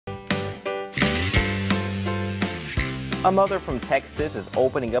A mother from Texas is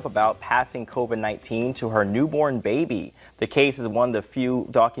opening up about passing COVID-19 to her newborn baby. The case is one of the few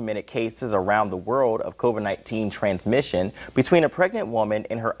documented cases around the world of COVID-19 transmission between a pregnant woman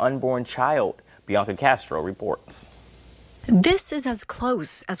and her unborn child. Bianca Castro reports. This is as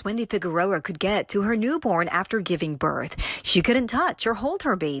close as Wendy Figueroa could get to her newborn after giving birth. She couldn't touch or hold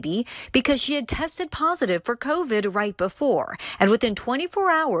her baby because she had tested positive for COVID right before. And within 24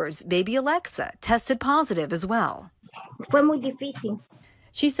 hours, baby Alexa tested positive as well. Fue muy difícil.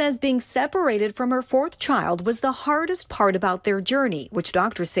 She says being separated from her fourth child was the hardest part about their journey, which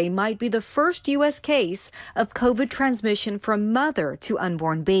doctors say might be the first U.S. case of COVID transmission from mother to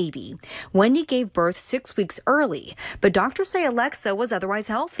unborn baby. Wendy gave birth 6 weeks early, but doctors say Alexa was otherwise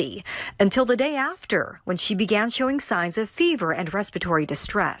healthy until the day after, when she began showing signs of fever and respiratory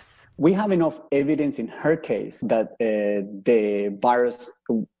distress. We have enough evidence in her case that the virus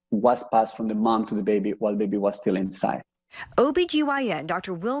was passed from the mom to the baby while the baby was still inside. OBGYN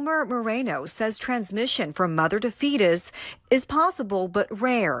Dr. Wilmer Moreno says transmission from mother to fetus is possible but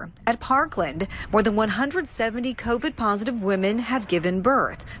rare. At Parkland, more than 170 COVID-positive women have given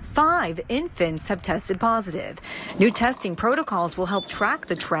birth. 5 infants have tested positive. New testing protocols will help track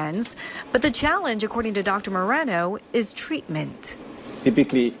the trends, but the challenge, according to Dr. Moreno, is treatment.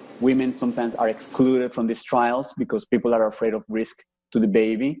 Typically, women sometimes are excluded from these trials because people are afraid of risk to the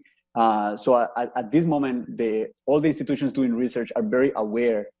baby. So at this moment, all the institutions doing research are very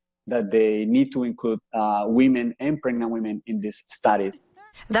aware that they need to include women and pregnant women in this study.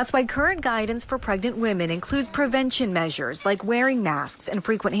 That's why current guidance for pregnant women includes prevention measures like wearing masks and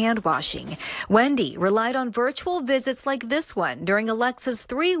frequent hand washing. Wendy relied on virtual visits like this one during Alexa's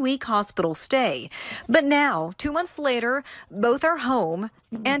 3-week hospital stay. But now, 2 months later, both are home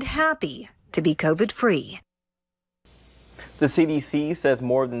and happy to be COVID-free. The CDC says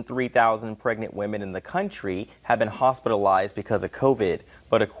more than 3,000 pregnant women in the country have been hospitalized because of COVID.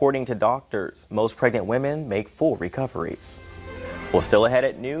 But according to doctors, most pregnant women make full recoveries. Well, still ahead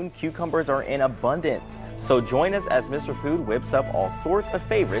at noon, cucumbers are in abundance. So join us as Mr. Food whips up all sorts of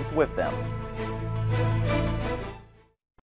favorites with them.